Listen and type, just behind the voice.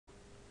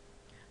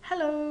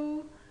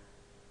Hello,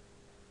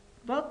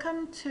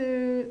 welcome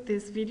to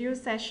this video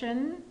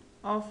session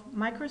of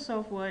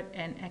Microsoft Word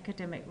and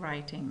academic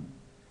writing.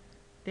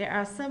 There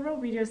are several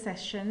video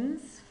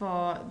sessions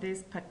for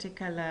this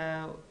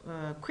particular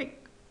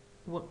quick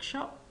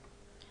workshop,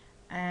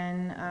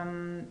 and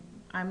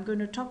I'm going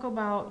to talk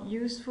about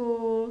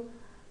useful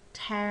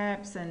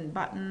tabs and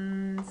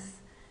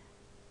buttons,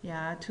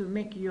 to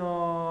make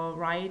your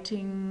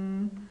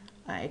writing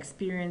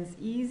experience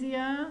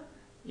easier.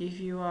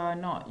 If you are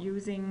not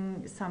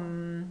using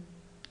some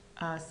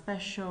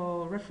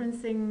special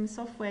referencing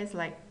softwares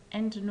like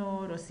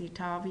EndNote or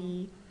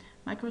Citavi,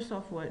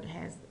 Microsoft Word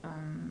has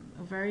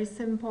a very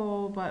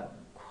simple but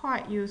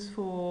quite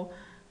useful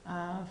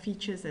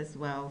features as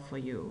well for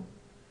you.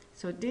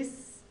 So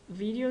this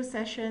video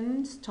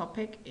session's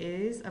topic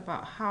is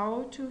about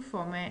how to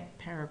format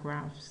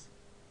paragraphs.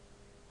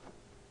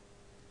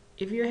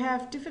 If you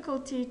have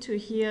difficulty to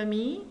hear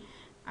me,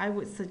 I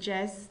would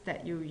suggest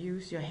that you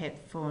use your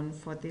headphone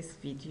for this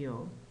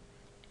video.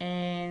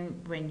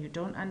 And when you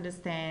don't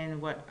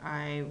understand what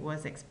I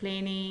was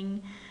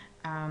explaining,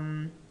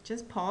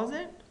 just pause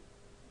it,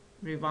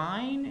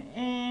 rewind,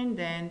 and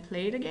then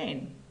play it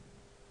again.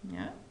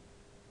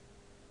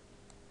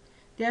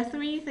 There are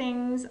three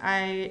things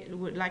I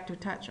would like to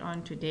touch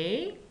on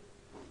today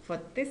for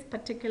this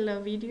particular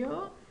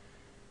video.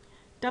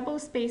 Double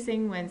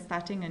spacing when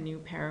starting a new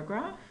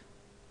paragraph.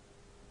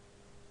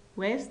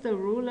 Where's the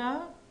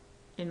ruler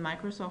in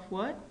Microsoft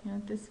Word?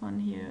 This one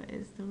here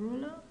is the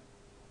ruler.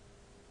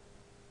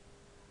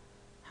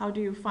 How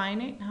do you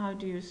find it? How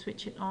do you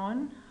switch it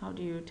on? How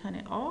do you turn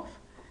it off?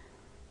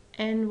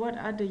 And what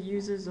are the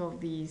uses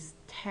of these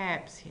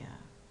tabs here?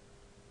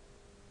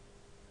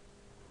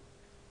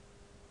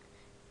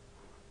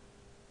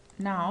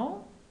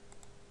 Now,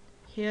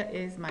 here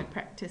is my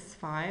practice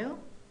file.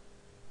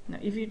 Now,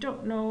 if you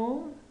don't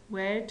know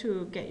where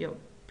to get your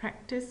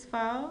practice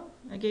file,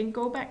 again,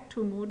 go back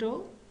to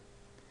Moodle,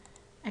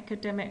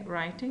 academic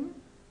writing,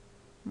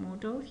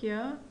 Moodle.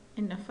 Here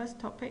in the first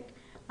topic,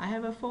 I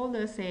have a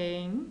folder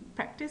saying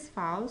practice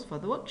files for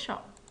the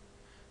workshop.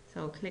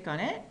 So click on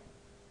it,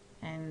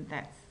 and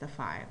that's the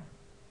file.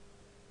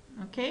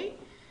 Okay,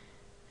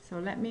 so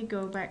let me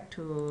go back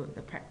to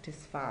the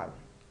practice file,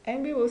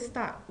 and we will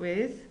start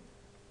with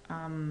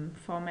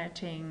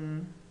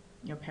formatting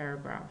your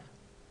paragraph.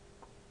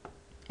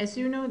 As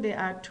you know, there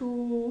are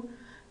two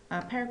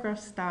paragraph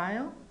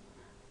style.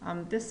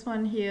 This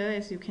one here,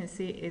 as you can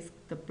see, is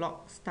the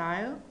block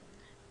style.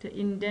 The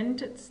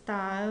indented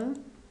style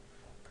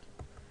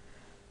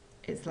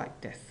is like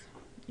this.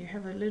 You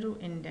have a little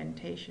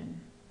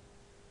indentation.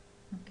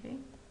 Okay.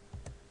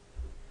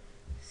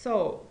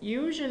 So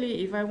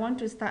usually if I want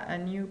to start a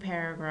new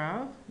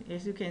paragraph,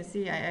 as you can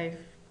see, I've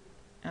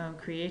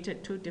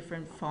created two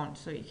different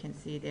fonts, so you can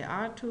see there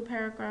are two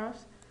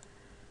paragraphs.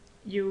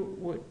 You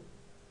would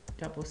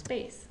double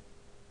space.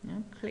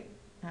 Click,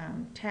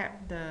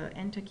 tap the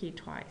enter key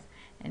twice,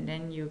 and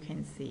then you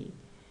can see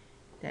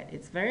that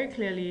it's very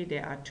clearly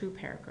there are two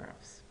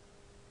paragraphs.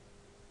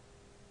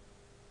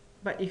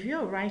 But if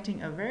you're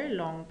writing a very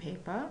long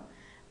paper,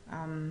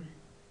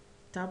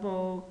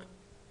 double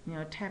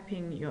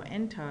tapping your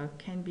enter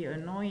can be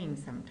annoying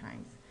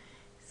sometimes.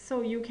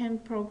 So you can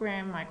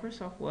program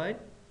Microsoft Word,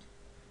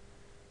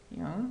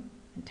 and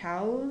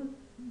tell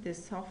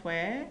this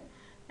software,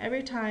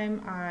 every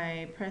time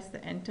I press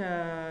the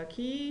enter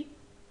key,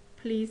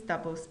 please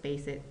double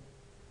space it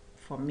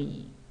for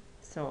me.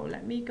 So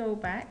let me go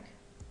back.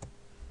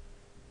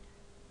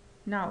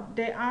 Now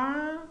there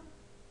are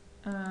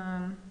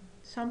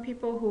some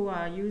people who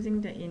are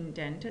using the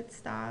indented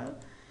style.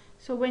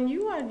 So when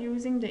you are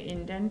using the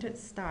indented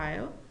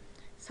style,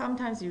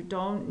 sometimes you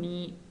don't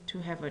need to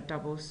have a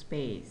double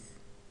space.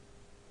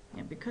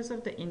 Because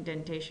of the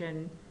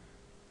indentation,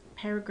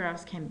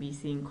 paragraphs can be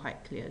seen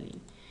quite clearly.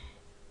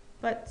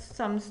 But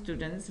some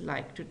students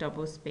like to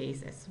double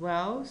space as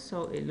well,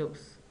 so it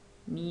looks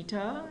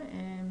neater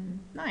and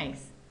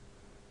nice.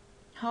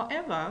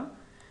 However,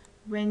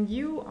 when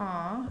you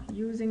are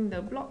using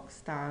the block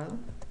style,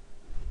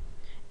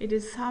 it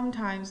is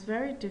sometimes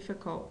very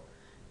difficult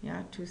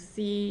to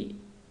see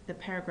the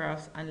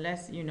paragraphs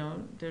unless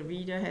the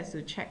reader has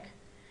to check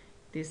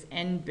this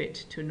end bit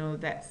to know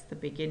that's the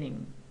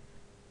beginning.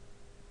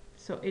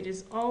 So it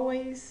is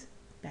always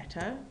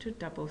better to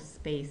double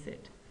space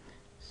it.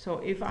 So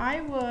if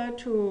I were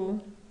to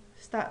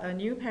start a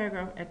new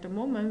paragraph at the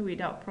moment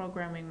without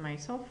programming my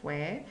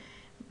software,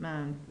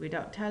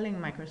 without telling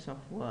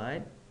Microsoft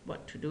Word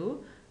what to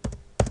do,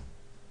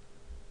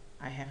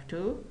 I have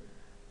to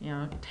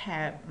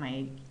tap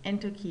my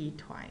enter key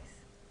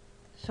twice.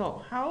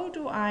 So how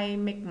do I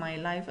make my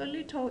life a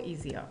little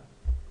easier?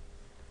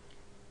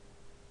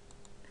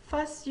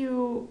 First,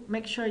 you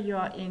make sure you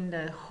are in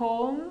the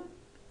home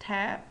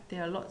tab.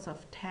 There are lots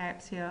of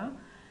tabs here.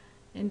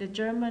 In the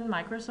German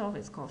Microsoft,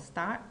 it's called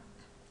Start.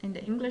 In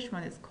the English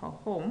one, it's called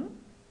Home.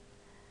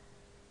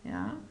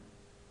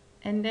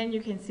 And then you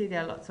can see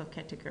there are lots of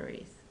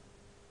categories.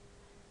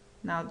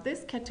 Now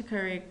this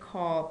category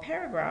called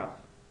paragraph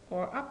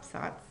or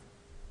Absatz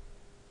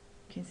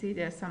You can see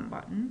there's some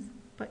buttons,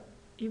 but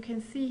you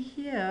can see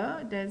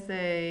here there's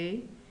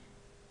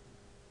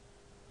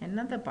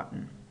another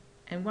button,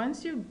 and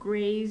once you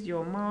graze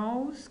your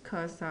mouse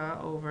cursor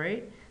over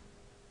it,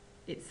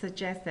 it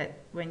suggests that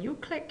when you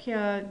click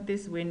here,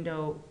 this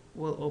window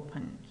will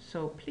open.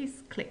 So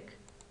please click.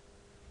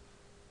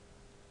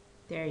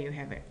 There you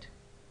have it.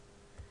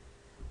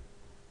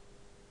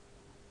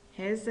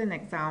 Here's an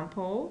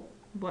example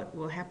what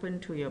will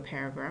happen to your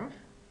paragraph.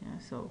 Yeah,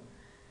 so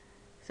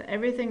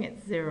everything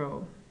is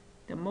 0.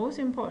 The most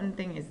important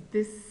thing is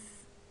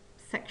this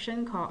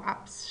section called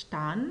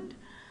Abstand.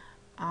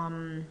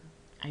 I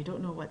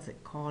don't know what's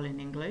it called in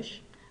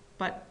English,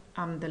 but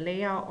the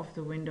layout of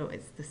the window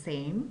is the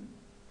same.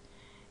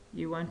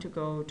 You want to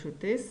go to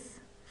this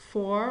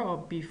for or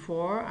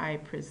before, I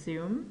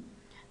presume.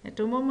 At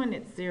the moment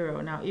it's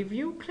 0. Now if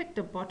you click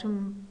the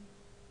bottom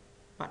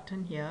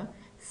button here,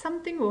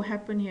 something will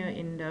happen here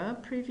in the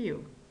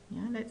preview.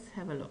 Yeah, let's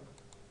have a look.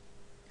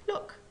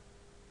 Look,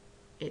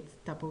 it's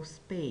double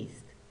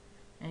spaced.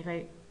 And if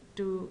I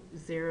do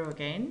 0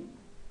 again,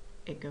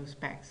 it goes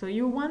back. So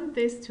you want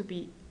this to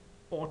be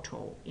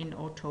auto, in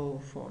auto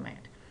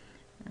format.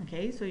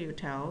 Okay, so you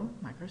tell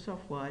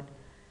Microsoft Word,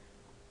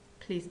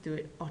 please do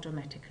it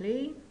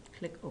automatically.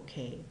 Click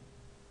OK.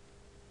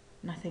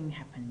 Nothing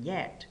happened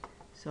yet.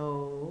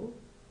 So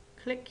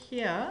click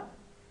here.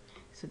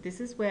 So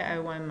this is where I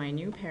want my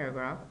new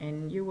paragraph,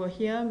 and you will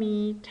hear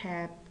me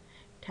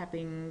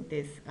tapping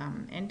this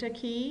enter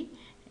key,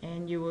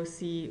 and you will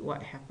see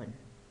what happened.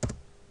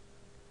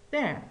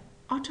 There,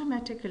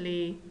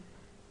 automatically,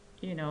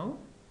 you know,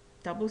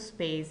 double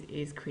space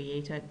is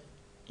created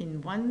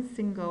in one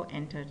single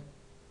enter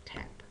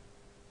tap.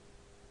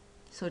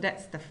 So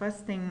that's the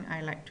first thing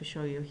I like to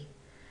show you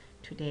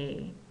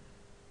today.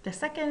 The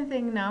second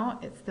thing now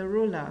is the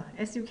ruler.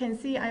 As you can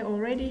see, I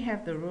already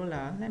have the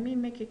ruler. Let me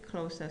make it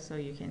closer so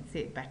you can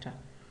see it better.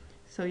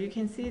 So you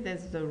can see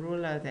there's the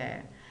ruler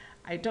there.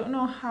 I don't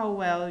know how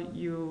well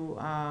you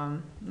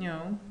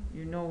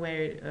know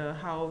where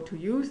how to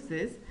use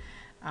this.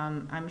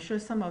 I'm sure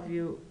some of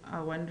you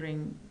are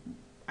wondering,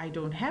 I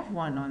don't have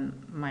one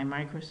on my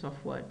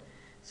Microsoft Word.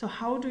 So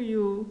how do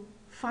you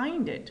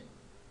find it?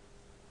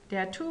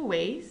 There are two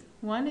ways.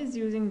 One is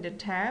using the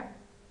tab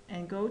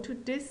and go to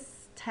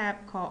this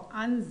tab called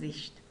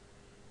Ansicht.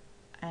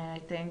 I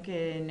think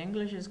in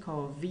English it's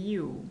called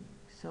View.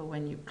 So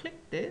when you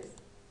click this,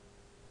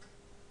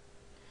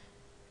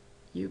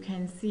 you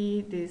can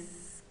see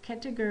this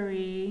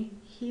category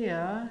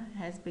here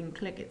has been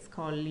clicked. It's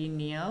called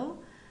lineal.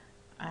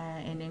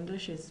 In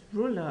English it's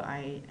ruler,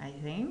 I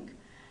think.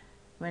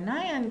 When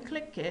I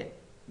unclick it,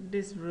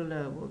 this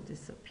ruler will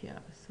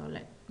disappear. So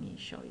let me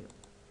show you.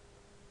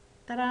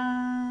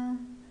 Ta-da!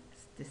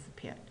 It's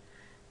disappeared.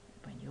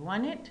 When you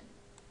want it,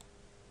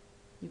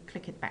 you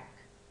click it back.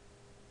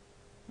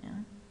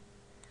 Yeah.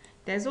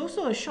 There's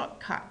also a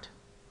shortcut.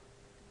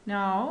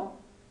 Now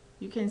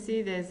you can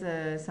see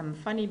there's some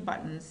funny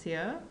buttons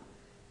here,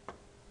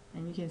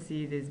 and you can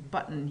see this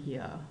button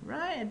here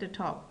right at the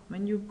top.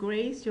 When you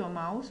graze your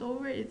mouse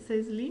over it, it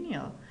says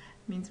lineal,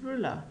 means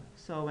ruler.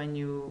 So when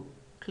you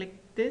click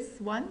this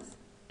once,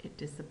 it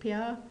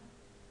disappears.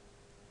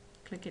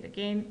 Click it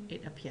again,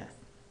 it appears.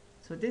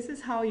 So this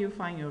is how you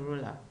find your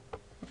ruler.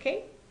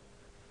 Okay?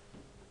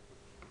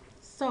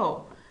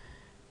 So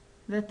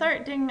the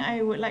third thing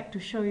I would like to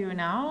show you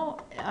now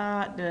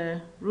are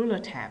the ruler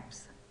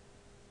tabs.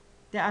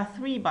 There are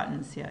 3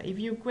 buttons here. If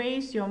you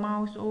graze your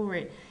mouse over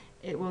it,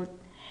 it will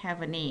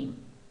have a name.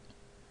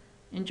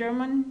 In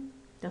German,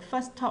 the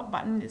first top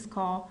button is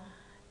called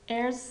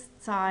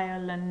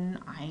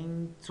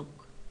Erstzeileneinzug.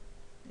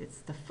 It's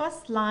the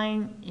first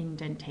line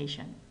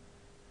indentation.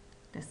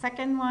 The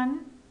second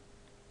one,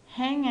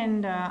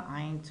 Hängender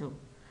Einzug.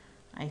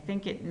 I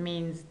think it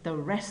means the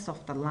rest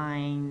of the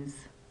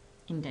lines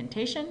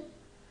indentation.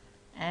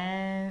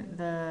 And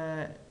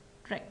the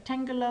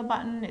rectangular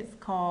button is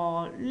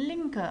called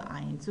Linker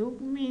Einzug,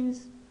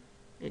 means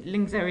it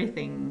links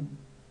everything,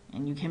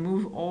 and you can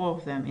move all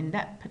of them in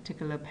that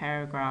particular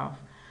paragraph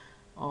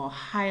or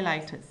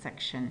highlighted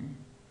section,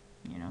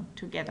 you know,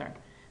 together.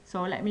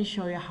 So let me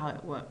show you how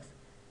it works.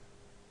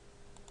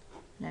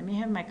 Let me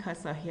have my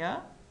cursor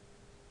here,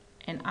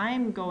 and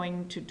I'm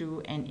going to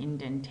do an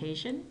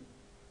indentation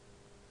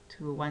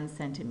to 1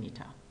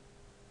 centimeter.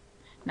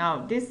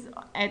 Now this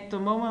at the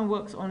moment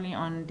works only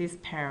on this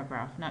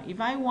paragraph. Now if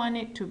I want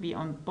it to be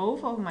on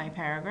both of my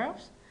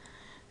paragraphs,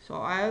 so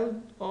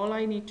all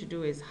I need to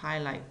do is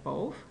highlight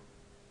both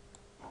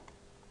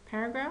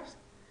paragraphs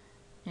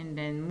and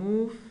then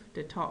move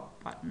the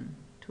top button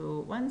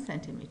to 1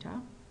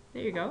 centimeter.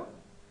 There you go.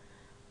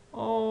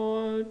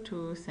 Or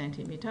 2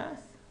 centimeters.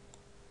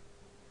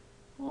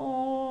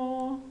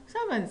 Or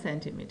 7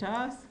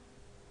 centimeters.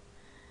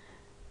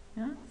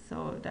 Yeah,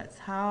 so that's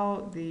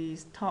how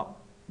this top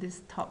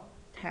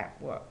tab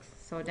works.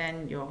 So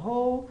then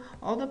all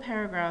the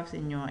paragraphs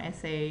in your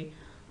essay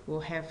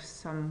will have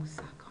some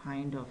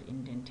kind of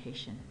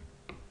indentation.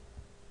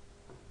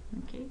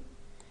 Okay,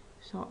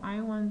 so I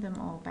want them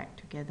all back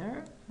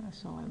together,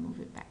 so I move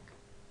it back.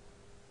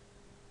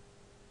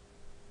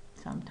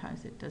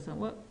 Sometimes it doesn't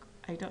work.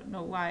 I don't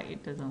know why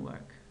it doesn't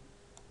work.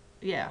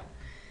 Yeah,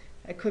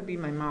 it could be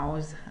my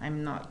mouse.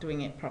 I'm not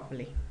doing it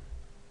properly.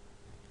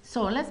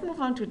 So let's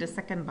move on to the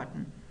second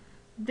button.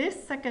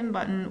 This second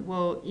button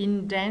will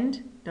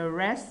indent the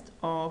rest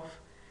of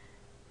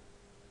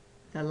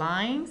the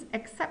lines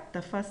except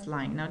the first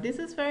line. Now this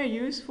is very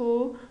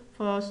useful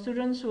for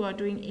students who are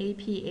doing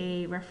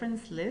APA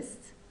reference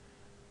lists,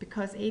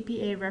 because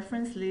APA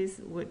reference lists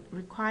would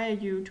require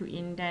you to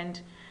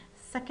indent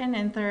second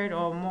and third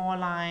or more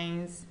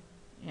lines,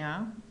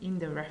 yeah, in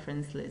the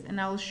reference list, and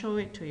I'll show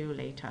it to you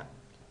later.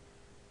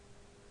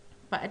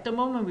 But at the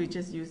moment we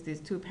just use these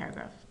two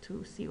paragraphs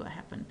to see what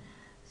happened.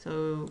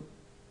 So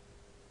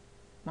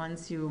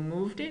once you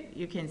moved it,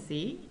 you can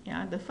see,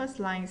 yeah, the first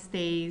line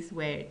stays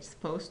where it's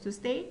supposed to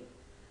stay,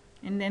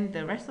 and then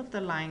the rest of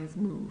the lines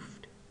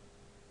moved.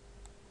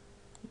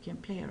 You can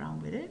play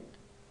around with it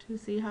to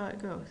see how it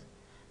goes,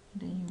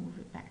 and then you move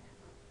it back.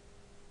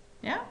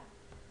 Yeah?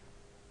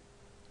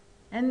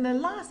 And the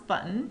last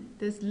button,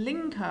 this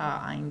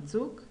Linker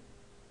Einzug,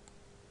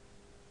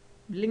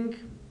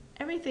 link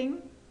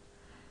everything,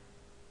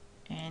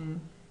 and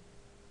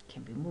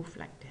can be moved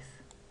like this.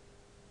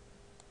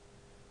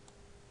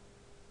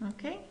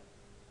 Okay,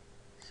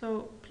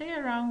 so play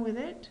around with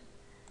it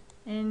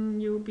and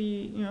you'll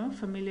be,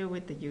 familiar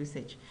with the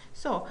usage.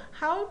 So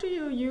how do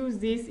you use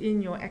this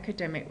in your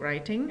academic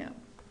writing?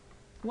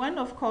 One,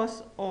 of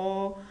course,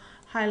 or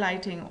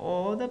highlighting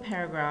all the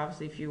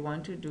paragraphs if you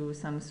want to do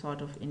some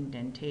sort of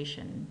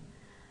indentation.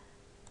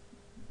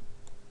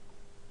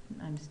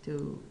 It's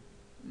still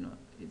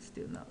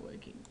not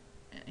working.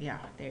 Yeah,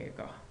 there you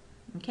go.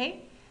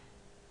 Okay,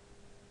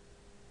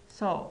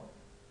 so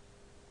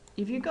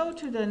if you go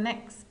to the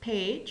next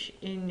page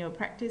in your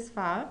practice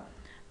file,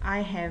 I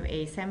have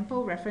a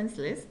sample reference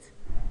list.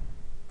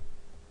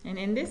 And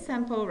in this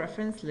sample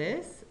reference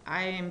list,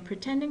 I am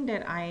pretending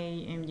that I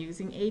am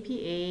using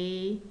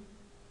APA,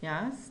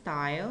 yeah,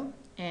 style,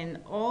 and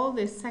all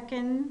the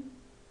second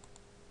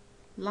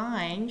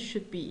line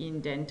should be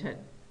indented.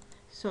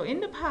 So in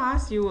the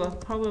past, you will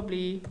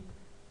probably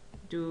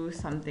do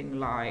something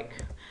like,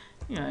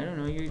 I don't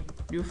know,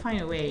 you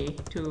find a way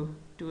to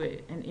do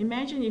it. And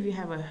imagine if you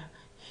have a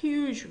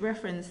huge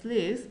reference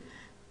list,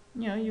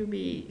 you'll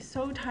be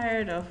so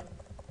tired of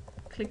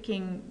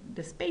clicking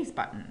the space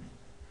button.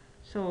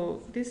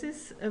 So this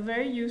is a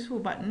very useful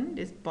button,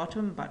 this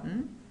bottom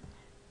button.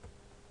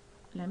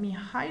 Let me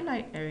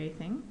highlight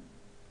everything,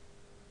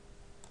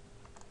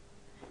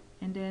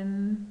 and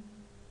then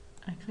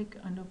I click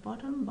on the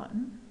bottom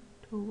button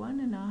to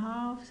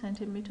 1.5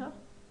 centimeter.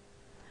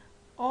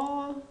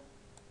 All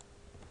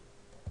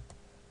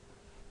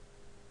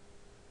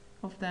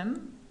of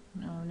them.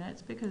 No,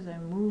 that's because I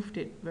moved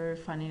it very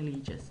funnily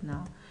just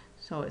now,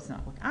 so it's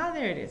not working. Ah,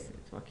 there it is.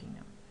 It's working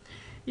now.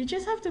 You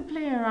just have to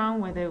play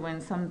around with it when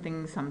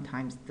something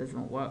sometimes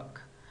doesn't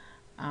work.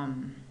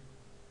 Then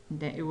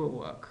it will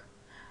work.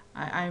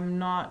 I'm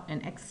not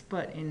an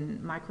expert in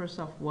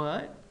Microsoft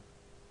Word,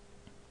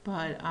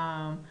 but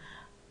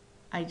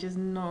I just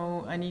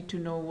know I need to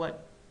know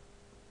what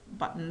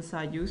buttons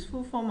are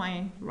useful for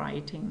my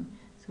writing,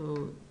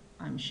 so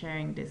I'm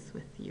sharing this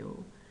with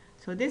you.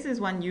 So this is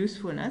one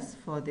usefulness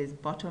for this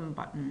bottom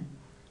button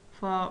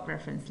for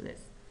reference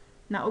list.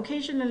 Now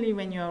occasionally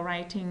when you're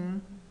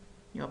writing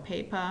your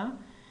paper,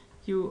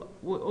 you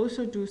will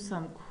also do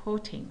some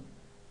quoting.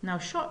 Now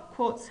short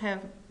quotes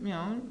have,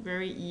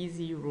 very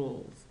easy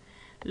rules.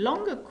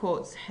 Longer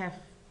quotes have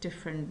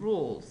different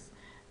rules.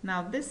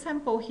 Now this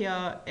sample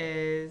here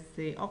is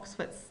the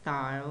Oxford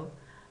style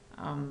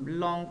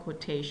long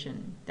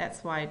quotation.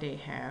 That's why they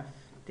have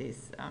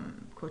this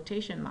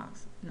quotation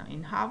marks. Now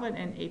in Harvard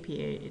and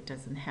APA it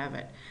doesn't have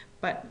it,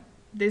 but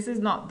this is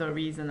not the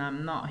reason.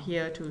 I'm not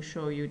here to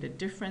show you the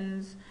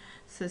differences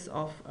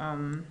of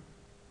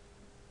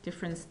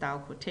different style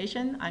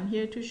quotation. I'm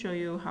here to show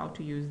you how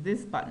to use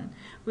this button.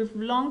 With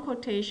long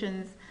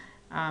quotations,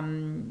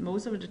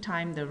 most of the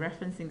time the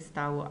referencing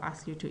style will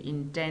ask you to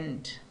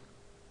indent,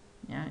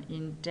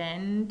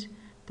 indent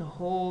the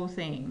whole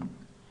thing.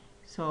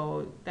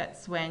 So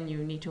that's when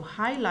you need to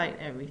highlight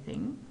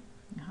everything.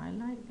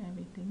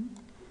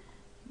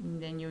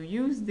 And then you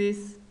use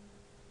this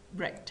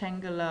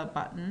rectangular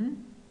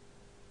button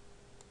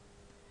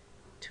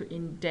to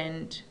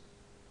indent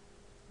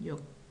your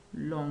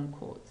long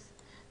quotes.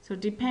 So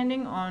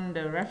depending on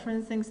the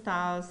referencing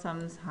style,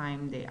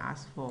 sometimes they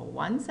ask for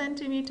 1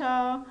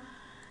 centimeter,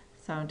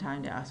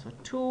 sometimes they ask for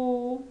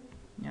 2,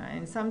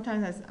 and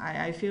sometimes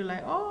I feel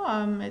like,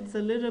 it's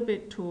a little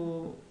bit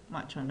too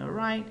much on the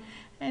right,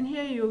 and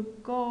here you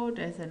go,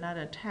 there's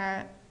another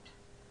tab.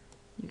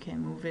 You can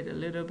move it a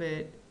little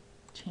bit,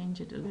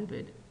 change it a little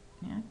bit,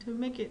 to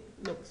make it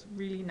look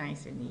really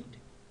nice and neat.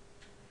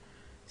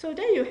 So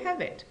there you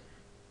have it.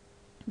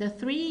 The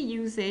 3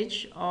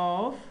 usage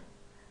of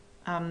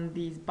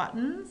these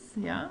buttons,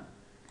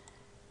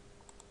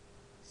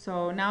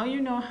 So now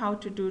you know how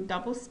to do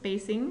double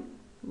spacing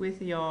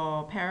with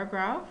your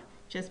paragraph.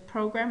 Just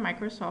program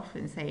Microsoft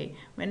and say,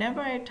 whenever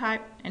I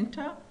type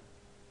enter,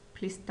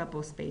 please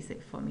double space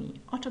it for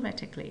me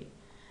automatically.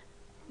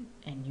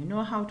 and you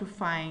know how to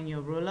find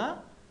your ruler,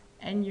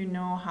 and you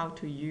know how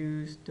to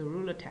use the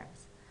ruler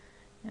tabs.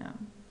 Yeah.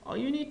 All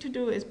you need to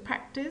do is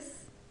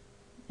practice,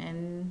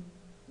 and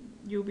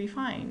you'll be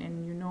fine,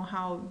 and you know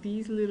how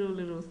these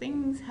little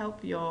things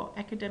help your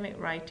academic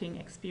writing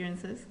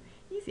experiences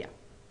easier.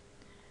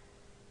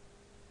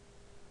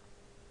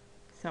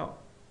 So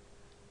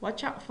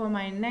watch out for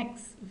my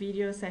next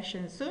video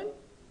session soon,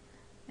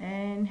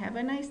 and have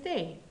a nice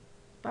day.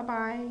 Bye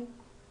bye.